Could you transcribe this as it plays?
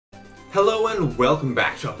Hello and welcome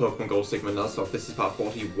back to our Pokemon Gold Sigma Nuzlocke. This is part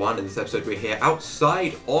 41. In this episode we're here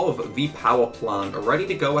outside of the power plant, ready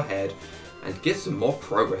to go ahead and get some more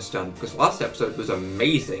progress done, because last episode was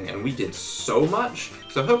amazing and we did so much,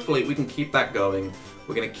 so hopefully we can keep that going.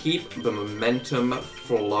 We're going to keep the momentum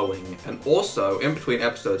flowing, and also in between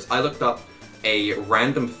episodes I looked up a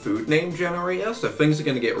random food name generator, so things are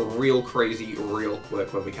going to get real crazy real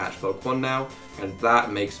quick when we catch Pokemon now, and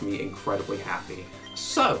that makes me incredibly happy.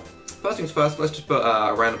 So, first things first, let's just put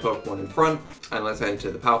a random Pokemon in front, and let's head into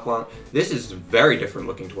the power plant. This is very different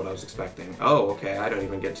looking to what I was expecting. Oh, okay, I don't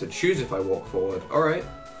even get to choose if I walk forward. Alright.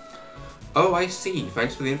 Oh, I see.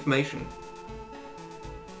 Thanks for the information.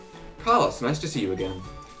 Carlos, nice to see you again.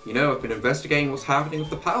 You know, I've been investigating what's happening with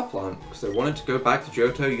the power plant, because I wanted to go back to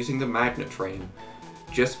Johto using the magnet train.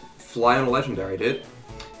 Just fly on a legendary, dude.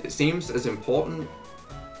 It seems an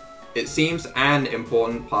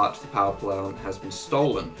important part to the power plant has been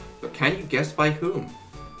stolen, but can you guess by whom?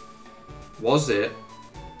 Was it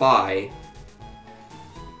by...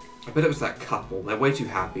 I bet it was that couple. They're way too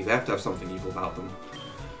happy. They have to have something evil about them.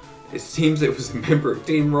 It seems it was a member of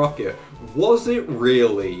Team Rocket. Was it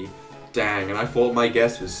really? Dang, and I thought my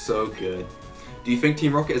guess was so good. Do you think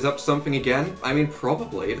Team Rocket is up to something again? I mean,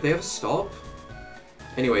 probably. Did they ever stop?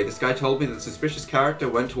 Anyway, this guy told me that the suspicious character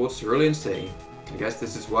went towards Cerulean City. I guess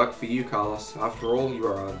this is work for you, Carlos. After all, you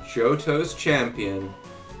are Johto's champion.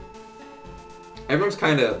 Everyone's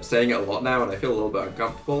kind of saying it a lot now, and I feel a little bit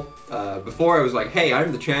uncomfortable. Before I was like, hey,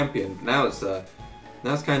 I'm the champion. Now it's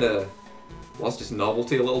kind of lost its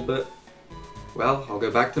novelty a little bit. Well, I'll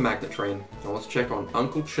go back to Magnet Train. I want to check on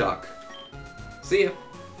Uncle Chuck. See ya.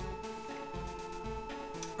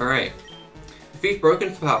 Alright. The thief broke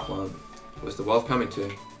into the power plant. Where's the wealth coming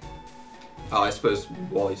to? Oh, I suppose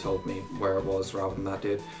Wally told me where it was rather than that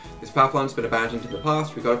did. This power plant's been abandoned in the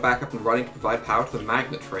past. We got it back up and running to provide power to the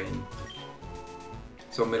magnet train.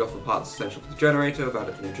 Someone made off the parts essential for the generator. About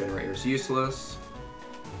it, the new generator is useless.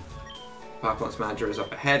 Power plant's manager is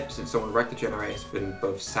up ahead. Since someone wrecked the generator, he's been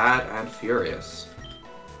both sad and furious.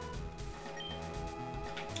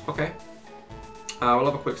 Okay. We'll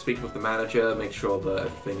have a quick speak with the manager, make sure that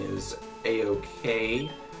everything is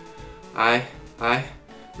a-okay. I'm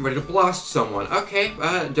ready to blast someone. Okay,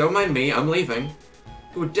 don't mind me, I'm leaving.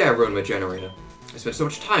 Who would dare ruin my generator? I spent so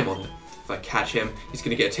much time on it. If I catch him, he's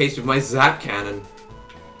gonna get a taste of my Zap Cannon.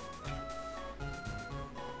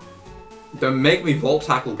 Don't make me Volt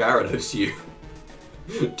Tackle Gyarados, you.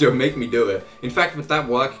 Don't make me do it. In fact, would that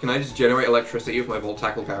work? Can I just generate electricity with my Volt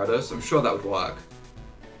Tackle Gyarados? I'm sure that would work.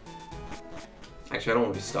 Actually, I don't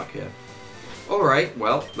want to be stuck here. Alright,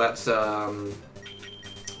 well, that's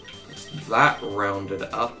that rounded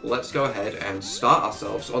up. Let's go ahead and start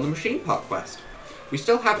ourselves on the machine part quest. We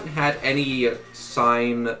still haven't had any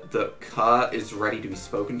sign that Kurt is ready to be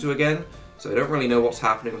spoken to again, so I don't really know what's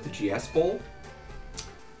happening with the GS ball.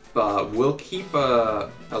 But we'll keep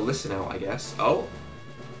a listen out, I guess. Oh.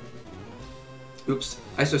 Oops.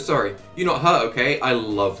 I'm so sorry. You're not hurt, okay? I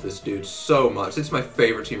love this dude so much. This is my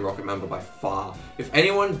favorite Team Rocket member by far. If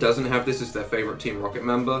anyone doesn't have this as their favorite Team Rocket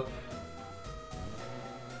member,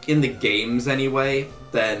 in the games anyway,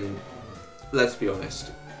 then let's be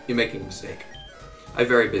honest, you're making a mistake. I'm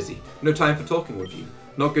very busy. No time for talking with you.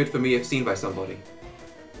 Not good for me if seen by somebody.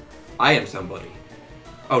 I am somebody.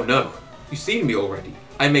 Oh no, you've seen me already.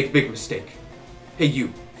 I make a big mistake. Hey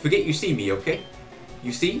you, forget you see me, okay?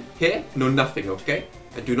 You see, here, no nothing, okay?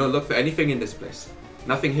 I do not look for anything in this place.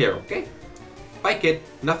 Nothing here, okay? Bye kid,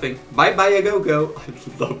 nothing. Bye bye a go-go.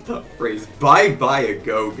 I love that phrase, bye bye a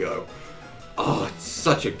go-go. Oh, it's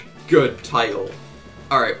such a good title.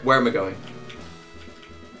 Alright, where am I going?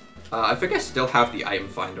 I think I still have the item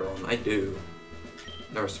finder on. I do.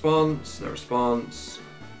 No response, no response,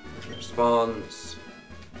 no response,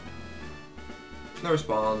 no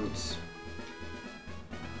response,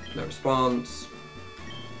 no response.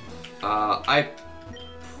 I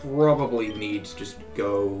probably need to just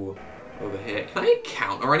go over here. Can I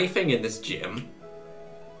encounter anything in this gym?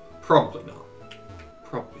 Probably not.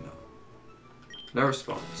 Probably not. No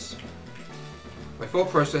response. My thought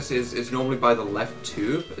process is normally by the left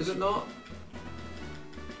tube, is it not?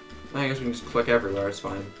 I guess we can just click everywhere, it's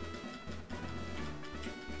fine.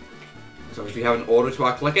 As long as we have an order to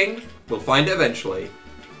our clicking, we'll find it eventually.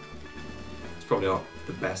 It's probably not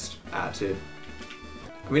the best attitude.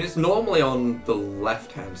 I mean, it's normally on the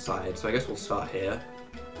left-hand side, so I guess we'll start here.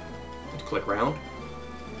 And click round.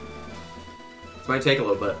 This might take a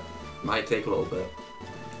little bit. Might take a little bit.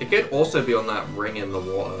 It could also be on that ring in the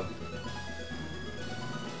water.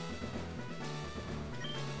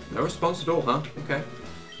 No response at all, huh? Okay.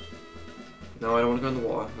 No, I don't want to go in the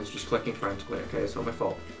water. I was just clicking frantically. Okay, it's not my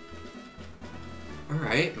fault.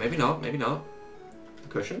 Alright, maybe not, maybe not. The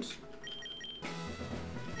cushions?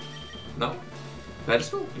 No.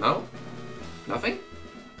 Pedestal? No. Nothing?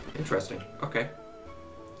 Interesting. Okay.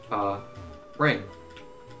 Ring.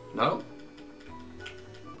 No?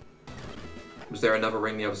 Was there another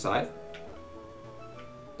ring the other side?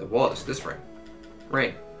 There was. This ring.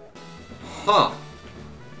 Ring. Huh.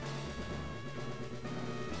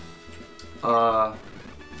 Alright,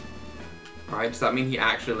 does that mean he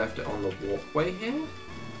actually left it on the walkway here?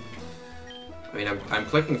 I mean, I'm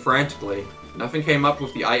clicking frantically. Nothing came up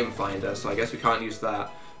with the item finder, so I guess we can't use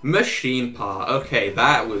that. Machine part. Okay,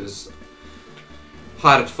 that was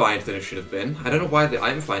harder to find than it should have been. I don't know why the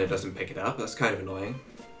item finder doesn't pick it up. That's kind of annoying.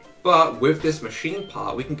 But with this machine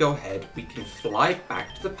part, we can go ahead, we can fly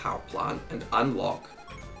back to the power plant and unlock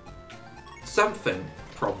something,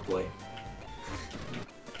 probably.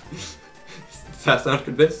 Does that sound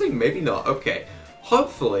convincing? Maybe not. Okay.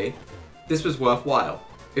 Hopefully, this was worthwhile.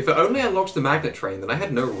 If it only unlocks the magnet train, then I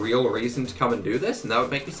had no real reason to come and do this, and that would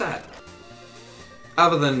make me sad.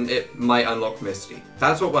 Other than it might unlock Misty.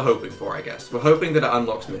 That's what we're hoping for, I guess. We're hoping that it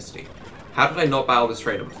unlocks Misty. How did I not battle this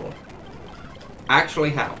trainer before? Actually,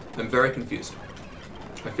 how? I'm very confused.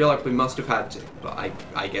 I feel like we must have had to, but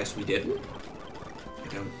I guess we didn't. I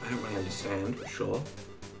don't really understand, for sure.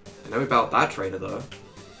 I know about that trainer, though.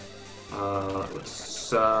 Let's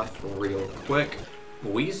surf real quick.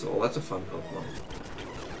 Weasel, that's a fun Pokemon.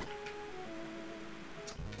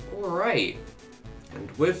 Alright.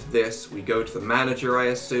 And with this, we go to the manager, I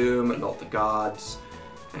assume, not the guards.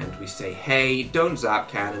 And we say, hey, don't zap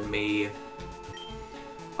cannon me.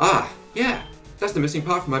 Ah, yeah. That's the missing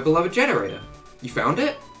part from my beloved generator. You found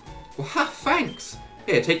it? Well, ha, thanks.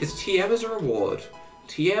 Here, take this TM as a reward.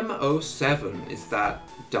 TM07, is that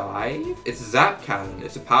dive? It's Zap Cannon.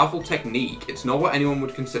 It's a powerful technique. It's not what anyone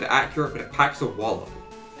would consider accurate, but it packs a wallop.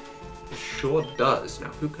 It sure does. Now,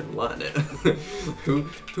 who can learn it? who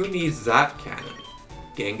needs Zap Cannon?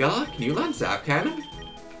 Gengar, can you learn Zap Cannon?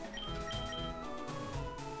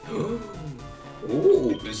 Ooh,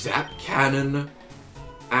 Zap Cannon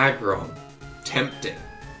Aggron. Tempting.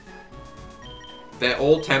 They're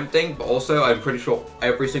all tempting, but also I'm pretty sure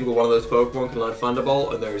every single one of those Pokemon can learn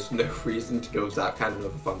Thunderbolt, and there is no reason to go Zap Cannon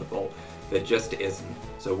over Thunderbolt. There just isn't.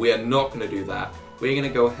 So we are not going to do that. We're going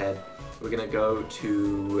to go ahead. We're going to go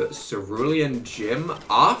to Cerulean Gym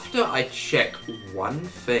after I check one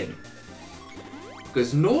thing.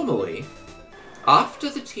 Because normally, after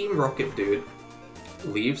the Team Rocket dude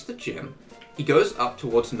leaves the gym, he goes up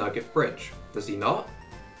towards Nugget Bridge. Does he not?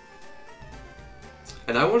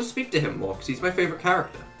 And I want to speak to him more, because he's my favourite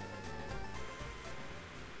character.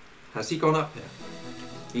 Has he gone up here?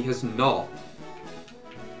 He has not.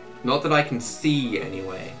 Not that I can see,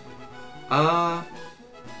 anyway. I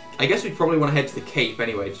guess we'd probably want to head to the Cape,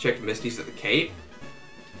 anyway, to check if Misty's at the Cape.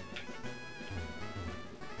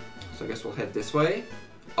 So I guess we'll head this way.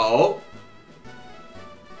 Oh!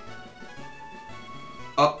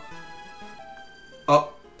 Oh!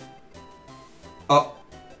 Oh! Oh!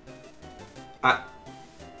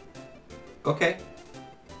 Okay.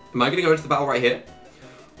 Am I going to go into the battle right here?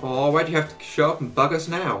 Oh, why do you have to show up and bug us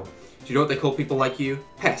now? Do you know what they call people like you?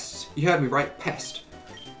 Pests. You heard me right, pest.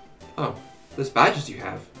 Oh, those badges you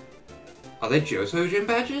have. Are they Johto Gym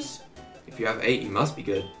badges? If you have 8, you must be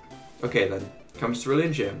good. Okay then, come to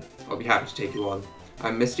Cerulean Gym. I'll be happy to take you on.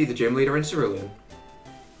 I'm Misty, the gym leader in Cerulean.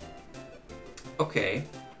 Okay.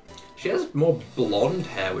 She has more blonde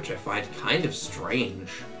hair, which I find kind of strange.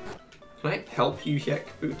 Can I help you yet,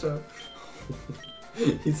 Kabuto?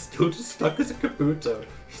 He's still just stuck as a Kabuto.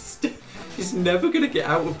 He's never gonna get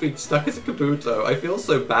out of being stuck as a Kabuto. I feel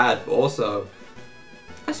so bad, but also,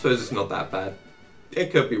 I suppose it's not that bad.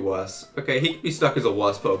 It could be worse. Okay, he could be stuck as a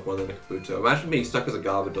worse Pokemon than a Kabuto. Imagine being stuck as a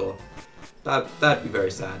Garbodor. That'd be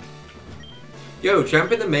very sad. Yo,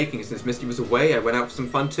 champ in the making. Since Misty was away, I went out for some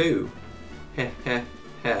fun too. Heh heh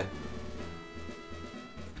heh.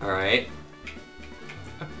 Alright.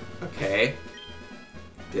 Okay.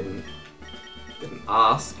 Didn't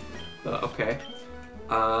ask, but okay.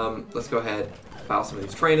 Let's go ahead, battle some of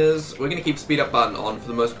these trainers. We're gonna keep speed up button on for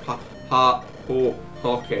the most part. Oh,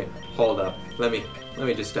 okay. Hold up. Let me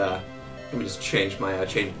just change my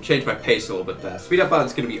change my pace a little bit there. Speed up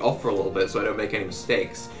button's gonna be off for a little bit, so I don't make any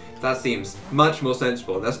mistakes. That seems much more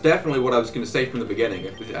sensible. That's definitely what I was gonna say from the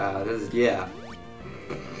beginning. Yeah.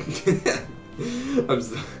 I'm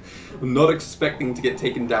not expecting to get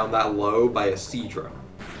taken down that low by a Seadra.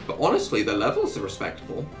 But honestly, the levels are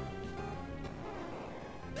respectable.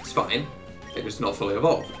 It's fine. They're just not fully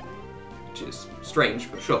evolved. Which is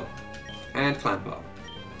strange, but sure. And Clamper.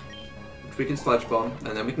 Which we can Sludge Bomb,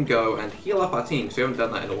 and then we can go and heal up our team, because we haven't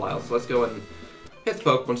done that in a while. So let's go and hit the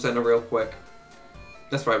Pokemon Center real quick.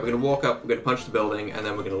 That's right, we're going to walk up, we're going to punch the building, and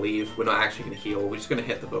then we're going to leave. We're not actually going to heal, we're just going to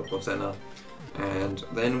hit the Pokemon Center. And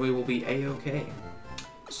then we will be A-okay.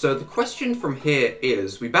 So the question from here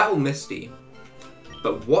is, we battle Misty,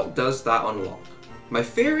 but what does that unlock? My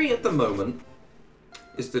theory at the moment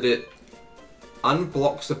is that it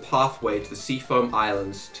unblocks a pathway to the Seafoam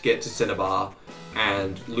Islands to get to Cinnabar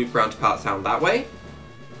and loop around to Pallet Town that way.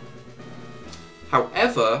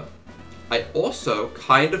 However, I also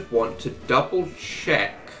kind of want to double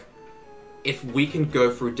check if we can go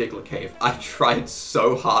through Diglett Cave. I tried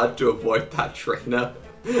so hard to avoid that trainer.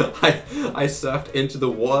 I surfed into the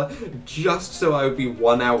water just so I would be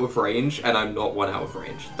 1 out of range, and I'm not 1 out of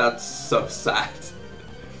range. That's so sad.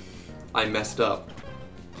 I messed up.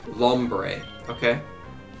 Lombre, okay.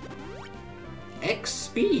 X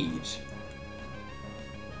speed.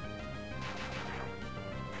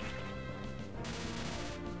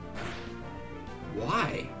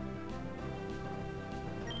 Why?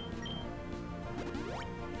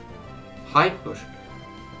 High push.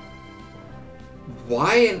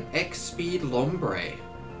 Why an X-Speed Lombre?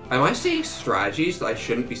 Am I seeing strategies that I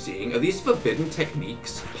shouldn't be seeing? Are these forbidden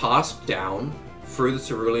techniques passed down through the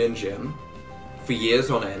Cerulean Gym for years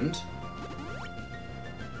on end?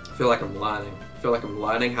 I feel like I'm learning. I feel like I'm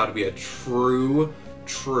learning how to be a true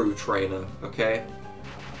trainer, okay?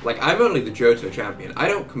 Like, I'm only the Johto champion. I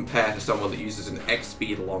don't compare to someone that uses an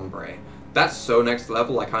X-Speed Lombre. That's so next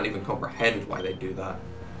level, I can't even comprehend why they do that.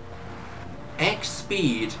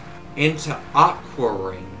 X-Speed into Aqua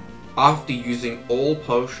Ring after using all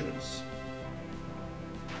potions.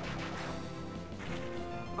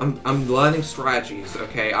 I'm learning strategies,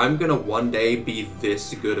 okay? I'm gonna one day be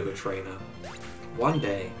this good of a trainer. One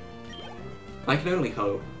day. I can only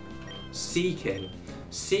hope. Seaking.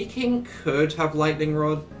 Seaking could have Lightning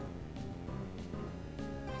Rod.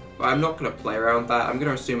 But I'm not gonna play around that. I'm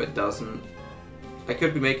gonna assume it doesn't. I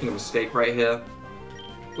could be making a mistake right here.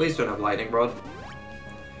 Please don't have Lightning Rod.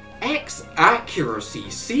 X accuracy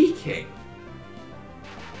Seaking.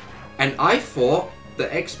 And I thought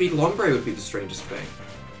the X-Speed Lombre would be the strangest thing.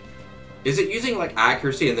 Is it using like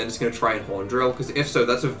accuracy and then it's going to try and Horn Drill? Because if so,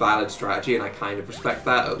 that's a valid strategy and I kind of respect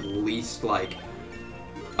that at least like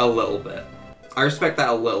a little bit. I respect that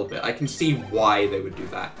a little bit. I can see why they would do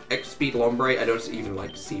that. X-Speed Lombre, I don't even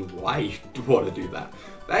like see why you'd want to do that.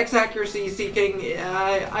 But X accuracy Seaking,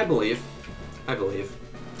 yeah, I believe. I believe.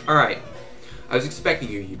 Alright. I was expecting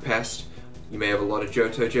you, you pest. You may have a lot of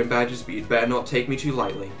Johto gym badges, but you'd better not take me too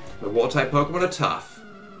lightly. My water-type Pokemon are tough.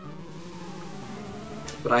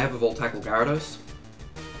 But I have a Volt Tackle Gyarados.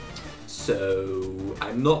 So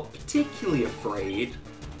I'm not particularly afraid.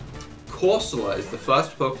 Corsola is the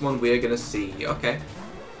first Pokemon we're gonna see. Okay.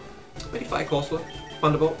 Maybe fight Corsola.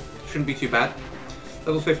 Thunderbolt. Shouldn't be too bad.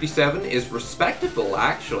 Level 57 is respectable,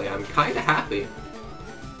 actually. I'm kinda happy.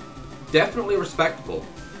 Definitely respectable.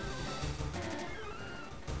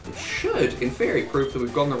 It should, in theory, prove that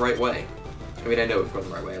we've gone the right way. I mean, I know we've gone the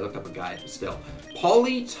right way. I looked up a guide, but still.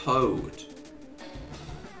 Politoed.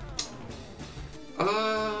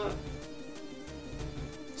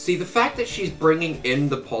 See, the fact that she's bringing in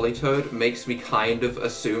the Politoed makes me kind of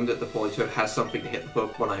assume that the Politoed has something to hit the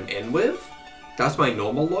Pokemon I'm in with. That's my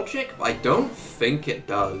normal logic, but I don't think it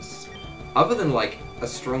does. Other than, like, a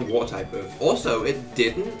strong Water-type move. Also, it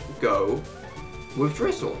didn't go with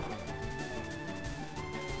Drizzle.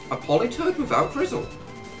 A Politoed without Drizzle.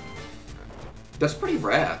 That's pretty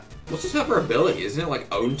rare. What's this other ability? Isn't it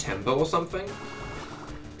like Own Tempo or something?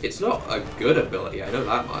 It's not a good ability, I know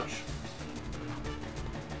that much.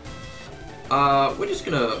 We're just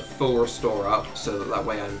gonna full restore up so that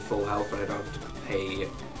way I'm full health and I don't have to pay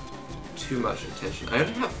too much attention. I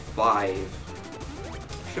only have 5.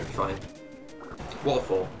 Should be fine.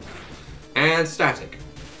 Waterfall. And Static.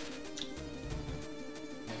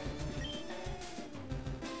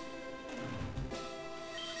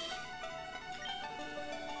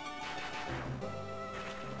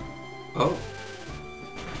 Oh.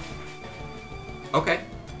 Okay.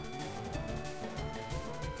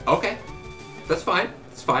 Okay. That's fine.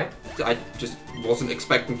 It's fine. I just wasn't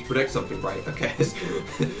expecting to predict something right. Okay.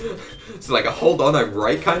 It's like a hold on, I'm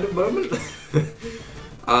right kind of moment.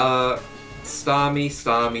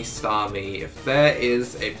 Starmie. If there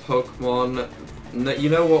is a Pokemon... No, you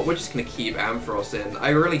know what? We're just going to keep Ampharos in. I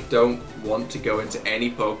really don't want to go into any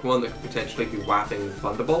Pokemon that could potentially be whapping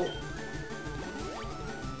Thunderbolt.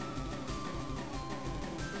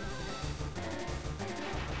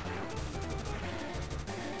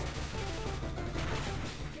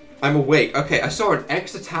 I'm awake. Okay, I saw an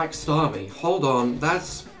X attack Starmie. Hold on,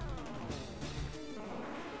 that's...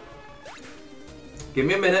 Give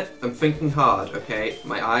me a minute. I'm thinking hard, okay?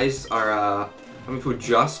 My eyes are having to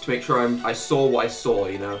adjust to make sure I saw what I saw,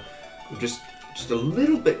 you know? I'm just a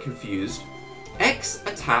little bit confused. X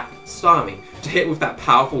attack Starmie. To hit with that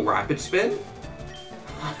powerful rapid spin?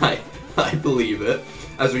 I believe it.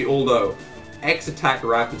 As we all know, X attack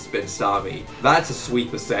rapid spin Starmie. That's a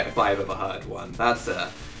sweeper set if I've ever heard one. That's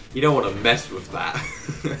a... You don't want to mess with that.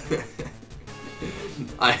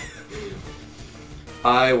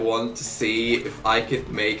 I want to see if I could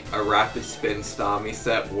make a rapid spin Starmie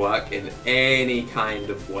set work in any kind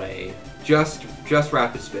of way. Just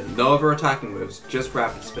rapid spin. No other attacking moves, just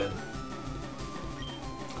rapid spin.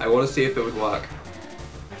 I want to see if it would work.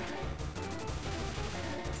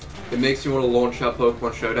 It makes me want to launch up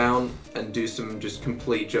Pokemon Showdown and do some just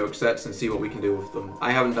complete joke sets and see what we can do with them.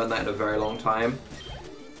 I haven't done that in a very long time.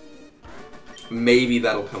 Maybe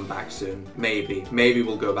that'll come back soon. Maybe. Maybe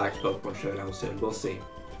we'll go back to Pokemon Showdown soon. We'll see.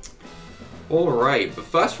 Alright, but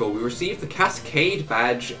first of all, we received the Cascade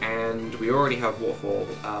badge, and we already have Waterfall.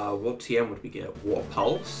 What TM would we get? Water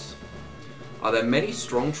Pulse? Are there many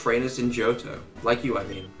strong trainers in Johto? Like you, I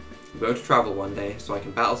mean. I'm going to travel one day, so I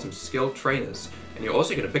can battle some skilled trainers. And you're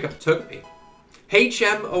also going to pick up a Togepi.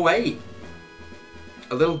 HM away!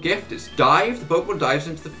 A little gift. It's Dive. The Pokemon dives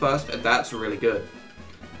into the first, and that's really good.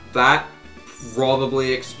 That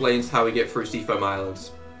probably explains how we get through Seafoam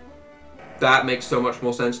Islands. That makes so much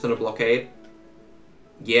more sense than a blockade.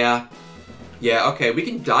 Yeah. Yeah, okay, we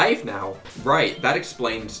can dive now. Right, that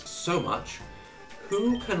explains so much.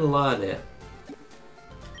 Who can learn it?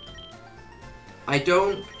 I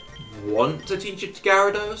don't want to teach it to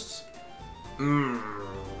Gyarados.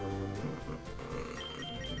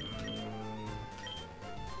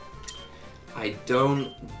 I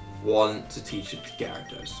don't want to teach it to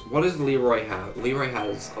Gyarados. What does Leroy have? Leroy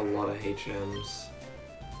has a lot of HMs.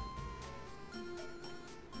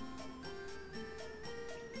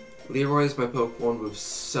 Leroy is my Pokemon with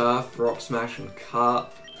Surf, Rock Smash, and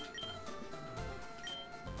Cut.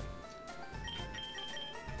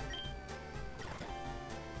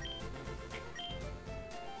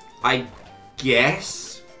 I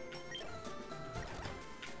guess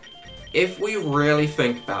if we really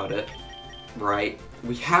think about it, right,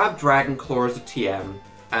 we have Dragon Claw as a TM,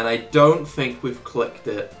 and I don't think we've clicked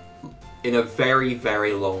it in a very,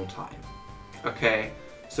 very long time. Okay?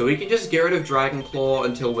 So we can just get rid of Dragon Claw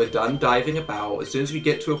until we're done diving about. As soon as we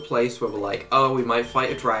get to a place where we're like, oh, we might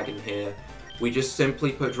fight a dragon here, we just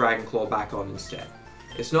simply put Dragon Claw back on instead.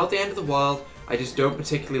 It's not the end of the world, I just don't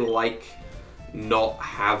particularly like not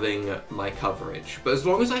having my coverage. But as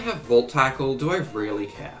long as I have Volt Tackle, do I really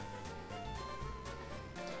care?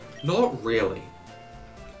 Not really.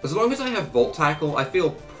 As long as I have Volt Tackle, I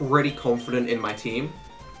feel pretty confident in my team.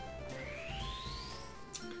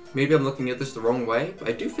 Maybe I'm looking at this the wrong way, but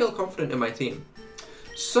I do feel confident in my team.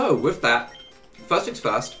 So, with that, first things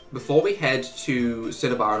first, before we head to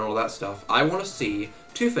Cinnabar and all that stuff, I want to see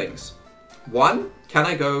two things. One, can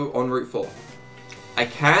I go on Route 4? I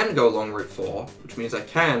can go along Route 4, which means I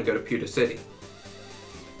can go to Pewter City.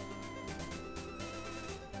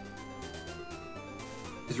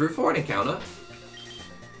 Is Route 4 an encounter?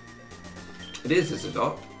 It is it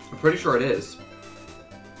not? I'm pretty sure it is.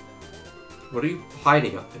 What are you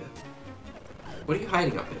hiding up here? What are you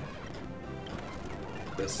hiding up here?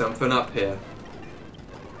 There's something up here.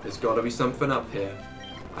 There's gotta be something up here.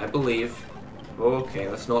 I believe. Okay,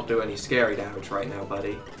 let's not do any scary damage right now,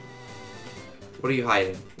 buddy. What are you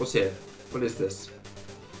hiding? What's here? What is this?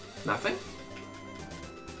 Nothing?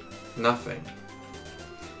 Nothing.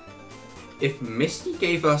 If Misty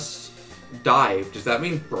gave us Dive, does that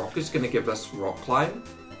mean Brock is gonna give us Rock Climb?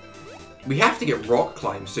 We have to get Rock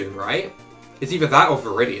Climb soon, right? It's either that or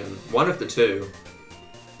Viridian. One of the two.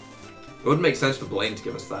 It would make sense for Blaine to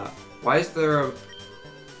give us that. Why is there a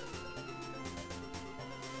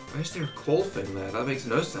call thing there? That makes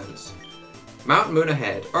no sense. Mount Moon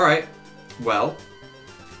ahead. Alright. Well.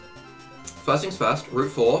 First things first,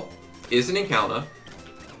 Route 4 is an encounter.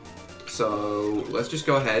 So, let's just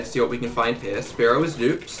go ahead, see what we can find here. Spearow is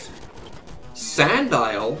dupes.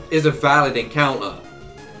 Sandile is a valid encounter.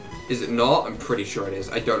 Is it not? I'm pretty sure it is.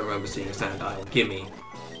 I don't remember seeing a Sandile. Gimme.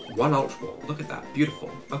 One Ultra Ball. Look at that. Beautiful.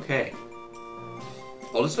 Okay.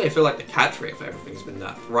 Honestly, I feel like the catch rate for everything's been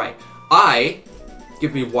nerfed. Right.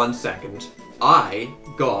 Give me 1 second. I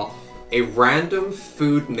got a random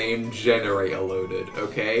food name generator loaded,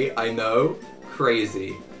 okay? I know.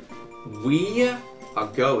 Crazy. We are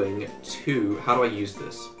going to... How do I use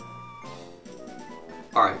this?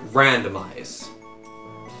 Alright, randomize.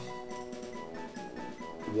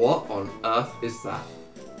 What on earth is that?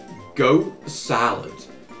 Goat salad.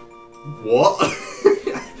 What?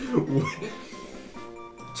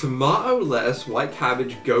 Tomato, lettuce, white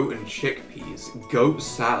cabbage, goat, and chickpeas. Goat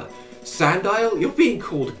salad. Sandile, you're being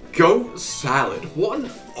called goat salad. What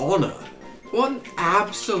an honor. What an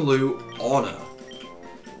absolute honor.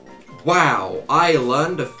 Wow, I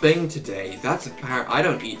learned a thing today. That's apparent. I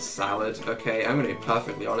don't eat salad, okay? I'm gonna be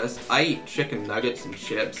perfectly honest. I eat chicken nuggets and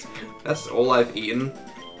chips. That's all I've eaten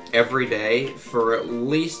every day for at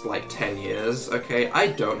least like 10 years, okay? I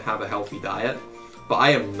don't have a healthy diet, but I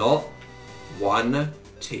am not one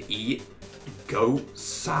to eat goat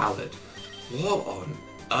salad. What on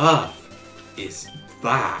earth is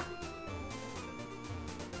that?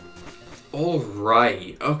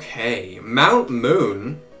 Alright, okay. Mount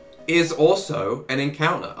Moon is also an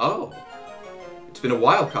encounter. Oh. It's been a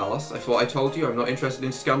while, Carlos. I thought I told you I'm not interested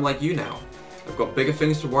in scum like you now. I've got bigger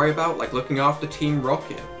things to worry about, like looking after Team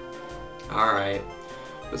Rocket. Alright.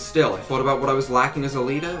 But still, I thought about what I was lacking as a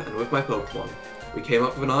leader, and with my Pokemon, we came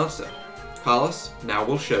up with an answer. Carlos, now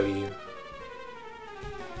we'll show you.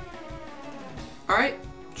 Alright,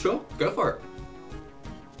 sure, go for it.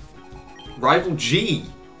 Rival G.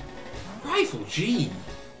 Rival G.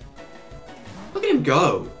 Look at him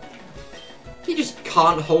go. He just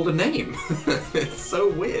can't hold a name. It's so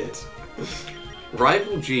weird.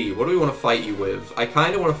 Rival G, what do we want to fight you with? I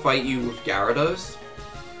kind of want to fight you with Gyarados.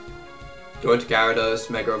 Go into Gyarados,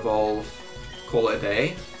 Mega Evolve, call it a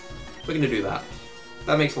day. We're going to do that.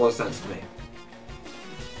 That makes a lot of sense to me.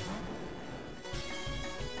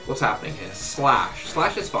 What's happening here? Slash.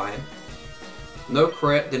 Slash is fine. No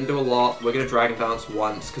crit, didn't do a lot. We're going to Dragon Dance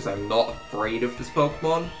once because I'm not afraid of this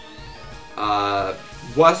Pokemon.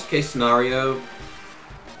 Worst case scenario,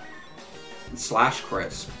 Slash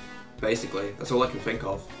crits. Basically, that's all I can think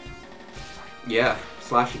of. Yeah,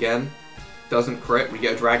 Slash again. Doesn't crit, we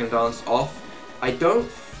get a Dragon Dance off. I don't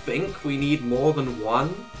think we need more than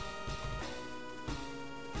one.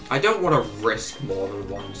 I don't want to risk more than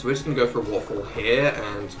one, so we're just going to go for a Waterfall here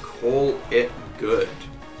and call it good.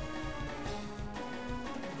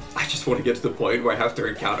 I just want to get to the point where I have to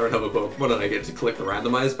encounter another Pokemon and I get to click the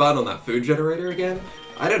randomize button on that food generator again.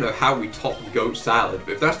 I don't know how we top Goat Salad,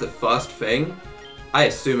 but if that's the first thing, I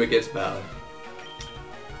assume it gets better.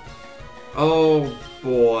 Oh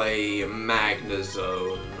boy,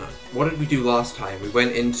 Magnezone. What did we do last time? We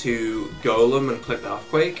went into Golem and clicked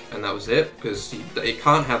Earthquake, and that was it, because it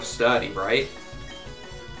can't have Sturdy, right?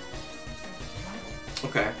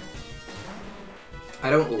 Okay. I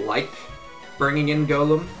don't like bringing in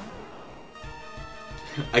Golem.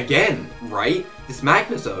 Again, right? This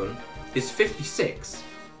Magnezone is 56.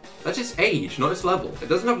 That's its age, not its level. It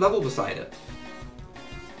doesn't have level beside it.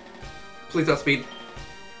 Please outspeed.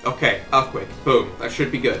 Okay, Earthquake. Boom. That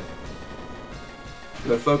should be good.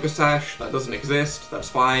 No Focus Sash. That doesn't exist. That's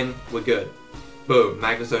fine. We're good. Boom.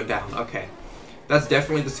 Magnezone down. Okay. That's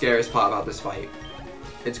definitely the scariest part about this fight.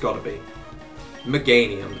 It's gotta be.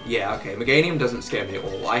 Meganium. Yeah, okay. Meganium doesn't scare me at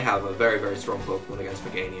all. I have a very, very strong Pokemon against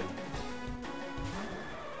Meganium.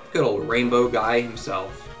 Good old Rainbow guy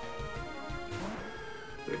himself.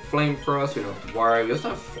 Flame for us. We don't have to worry. We also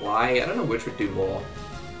have Fly. I don't know which would do more.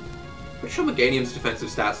 I'm sure Meganium's defensive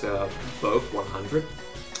stats are both 100,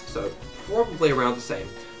 so probably around the same.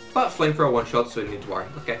 But Flamethrower one-shot, so we don't need to worry.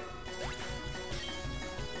 Okay.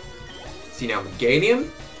 See now,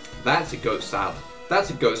 Meganium, that's a Goat Salad.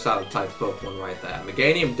 That's a Goat Salad type Pokemon right there.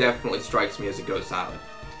 Meganium definitely strikes me as a Goat Salad.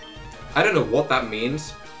 I don't know what that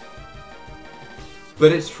means,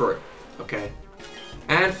 but it's true, okay?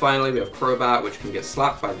 And finally, we have Crobat, which can get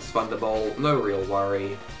slapped by this Thunderbolt. No real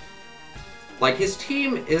worry. Like, his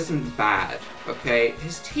team isn't bad, okay?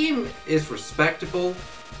 His team is respectable.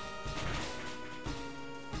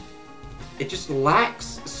 It just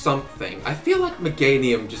lacks something. I feel like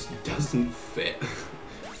Meganium just doesn't fit.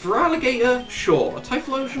 Feraligatr, sure.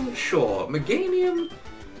 Typhlosion, sure. Meganium,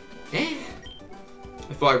 eh.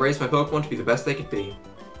 I thought I raised my Pokemon to be the best they could be,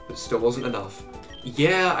 but it still wasn't enough.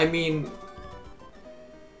 Yeah, I mean,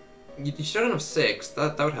 you shouldn't have 6.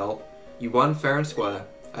 That would help. You won fair and square.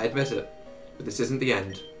 I admit it. But this isn't the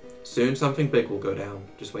end. Soon something big will go down.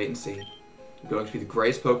 Just wait and see. I'm going to be the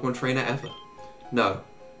greatest Pokemon trainer ever. No,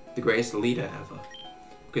 the greatest leader ever.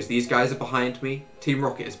 Because these guys are behind me, Team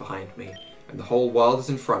Rocket is behind me, and the whole world is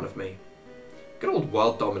in front of me. Good old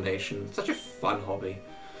world domination. Such a fun hobby.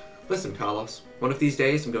 Listen, Carlos. One of these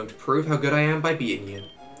days, I'm going to prove how good I am by beating you.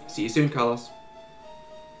 See you soon, Carlos.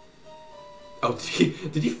 Oh,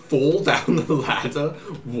 did he fall down the ladder?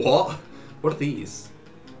 What? What are these?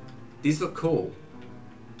 These look cool.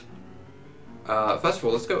 First of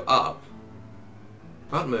all, let's go up.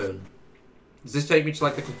 Mount Moon. Does this take me to,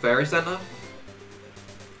 like, the Clefairy Center?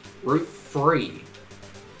 Route 3.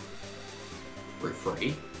 Route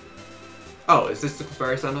 3? Oh, is this the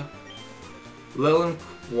Clefairy Center? Little and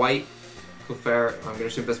white Clefairy. I'm gonna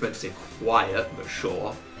assume that's meant to say quiet, but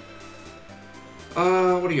sure.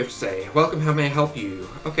 What do you have to say? Welcome, how may I help you?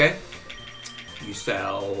 Okay. You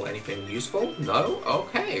sell anything useful? No?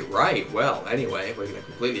 Okay, right. Well, anyway, we're gonna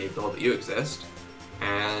completely ignore that you exist.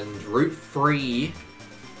 And Route 3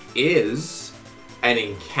 is an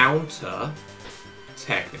encounter,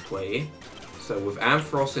 technically. So with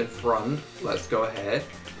Ampharos in front, let's go ahead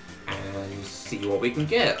and see what we can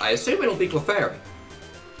get. I assume it'll be Clefairy,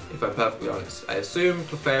 if I'm perfectly honest. I assume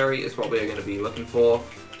Clefairy is what we're going to be looking for.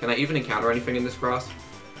 Can I even encounter anything in this grass?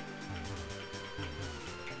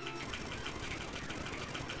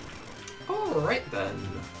 Alright then.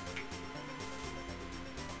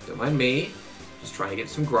 Don't mind me. Just trying to get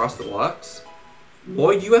some grass that works.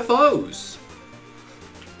 More UFOs!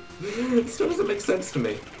 It still doesn't make sense to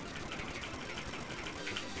me.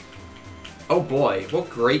 Oh boy, what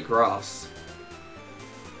great grass.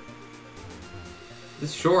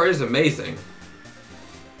 This sure is amazing.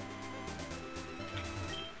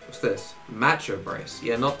 What's this? Macho brace.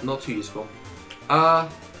 Yeah, not too useful.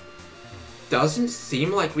 Doesn't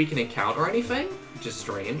seem like we can encounter anything, which is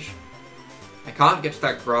strange. I can't get to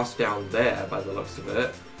that grass down there by the looks of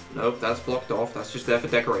it. Nope, that's blocked off. That's just there for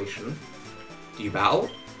decoration. Do you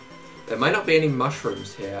battle? There might not be any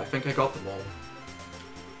mushrooms here. I think I got them all.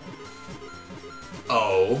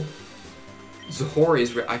 Oh. Zahori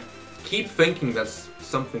is... I keep thinking that's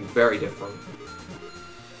something very different.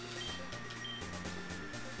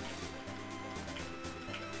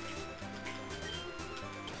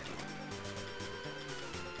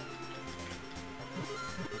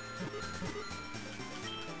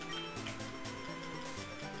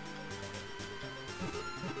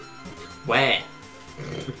 Where?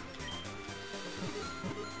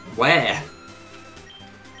 Where?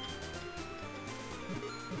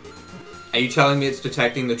 Are you telling me it's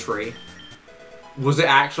detecting the tree? Was it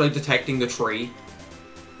actually detecting the tree?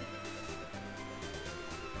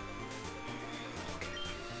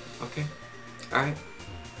 Okay. Alright.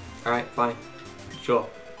 Alright, fine. Sure.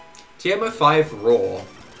 TMO5 Raw.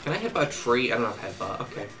 Can I headbutt a tree? I don't have headbutt.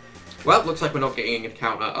 Okay. Well, looks like we're not getting an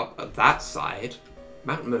encounter up at that side.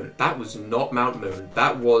 Mount Moon. That was not Mount Moon.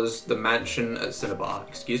 That was the mansion at Cinnabar.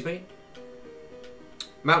 Excuse me?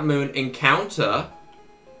 Mount Moon encounter,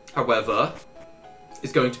 however,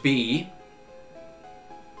 is going to be...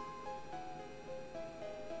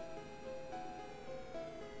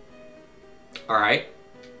 Alright.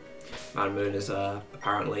 Mount Moon is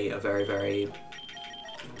apparently a very, very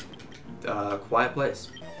quiet place.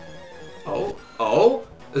 Oh? Oh?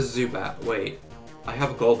 A Zubat. Wait. I have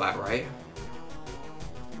a Golbat, right?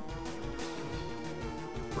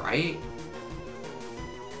 Right?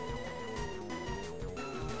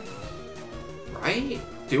 Right?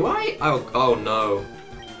 Do I? Oh no.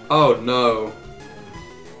 Oh no.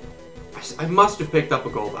 I must have picked up a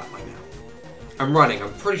Golbat by now. I'm running.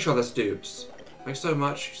 I'm pretty sure that's dupes. Thanks so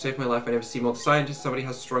much. You saved my life. I never see more scientists. Somebody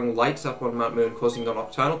has strung lights up on Mount Moon, causing the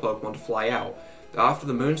nocturnal Pokemon to fly out. After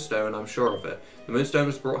the Moonstone, I'm sure of it. The Moonstone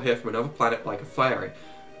was brought here from another planet like a fairy.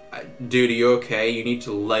 Dude, are you okay? You need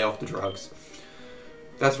to lay off the drugs.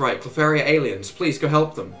 That's right, Clefairy aliens. Please go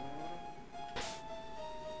help them.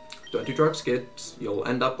 Don't do drugs, kids. You'll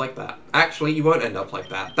end up like that. Actually, you won't end up like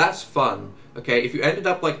that. That's fun. Okay, if you ended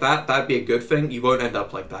up like that, that'd be a good thing. You won't end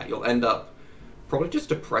up like that. You'll end up probably just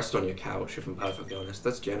depressed on your couch, if I'm perfectly honest.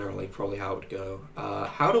 That's generally probably how it would go.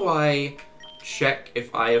 How do I check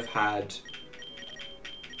if I have had...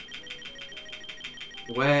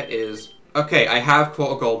 Where is... Okay, I have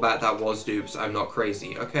caught a Golbat that was dupes. I'm not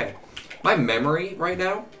crazy. Okay. My memory right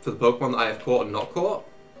now for the Pokemon that I have caught and not caught,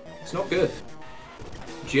 it's not good.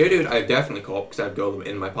 Geodude I've definitely caught because I have Golem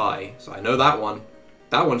in my party, so I know that one.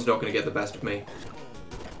 That one's not going to get the best of me.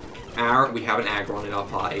 We have an Aggron in our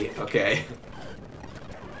party. Okay.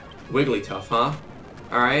 Wigglytuff, huh?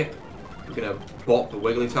 Alright. We're going to bop a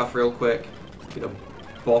Wigglytuff real quick. We're going to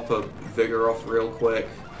bop a Vigoroth real quick.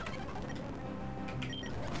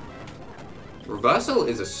 Reversal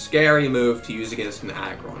is a scary move to use against an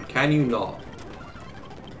Aggron. Can you not?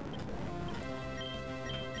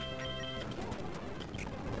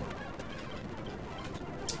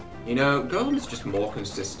 You know, Golem is just more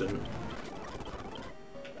consistent.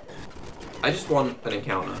 I just want an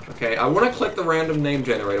encounter, okay? I want to click the random name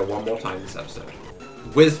generator one more time this episode.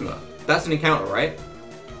 Whismur. That's an encounter, right?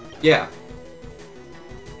 Yeah.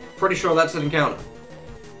 Pretty sure that's an encounter.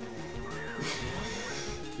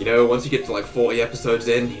 You know, once you get to like 40 episodes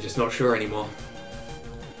in, you're just not sure anymore.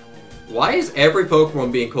 Why is every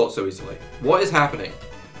Pokemon being caught so easily? What is happening?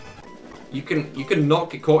 You can not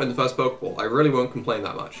get caught in the first Pokeball. I really won't complain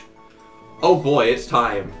that much. Oh boy, it's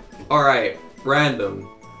time. Alright, random.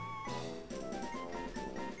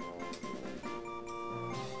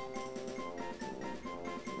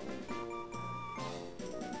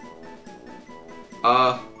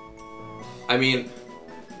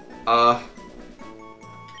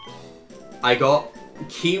 I got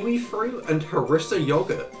kiwi fruit and harissa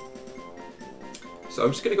yogurt. So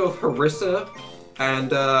I'm just gonna go with harissa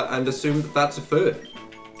and assume that that's a food.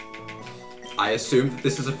 I assume that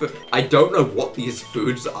this is a food. I don't know what these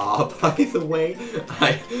foods are, by the way.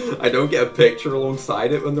 I don't get a picture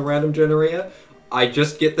alongside it on the random generator. I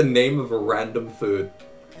just get the name of a random food.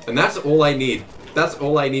 And that's all I need. That's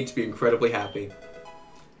all I need to be incredibly happy.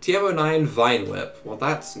 TM09 Vine Whip. Well,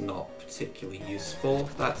 that's not particularly useful.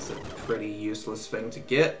 That's a pretty useless thing to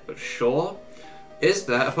get, but sure. Is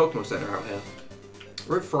there a Pokemon Center out here?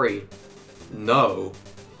 Route 3. No.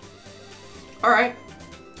 Alright.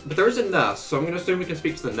 But there is a nurse, so I'm going to assume we can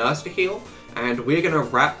speak to the nurse to heal. And we're going to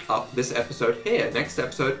wrap up this episode here. Next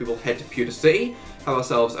episode, we will head to Pewter City, have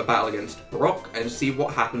ourselves a battle against Brock, and see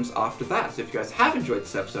what happens after that. So if you guys have enjoyed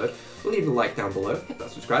this episode, leave a like down below, hit that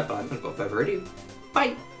subscribe button, and without further ado,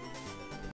 bye!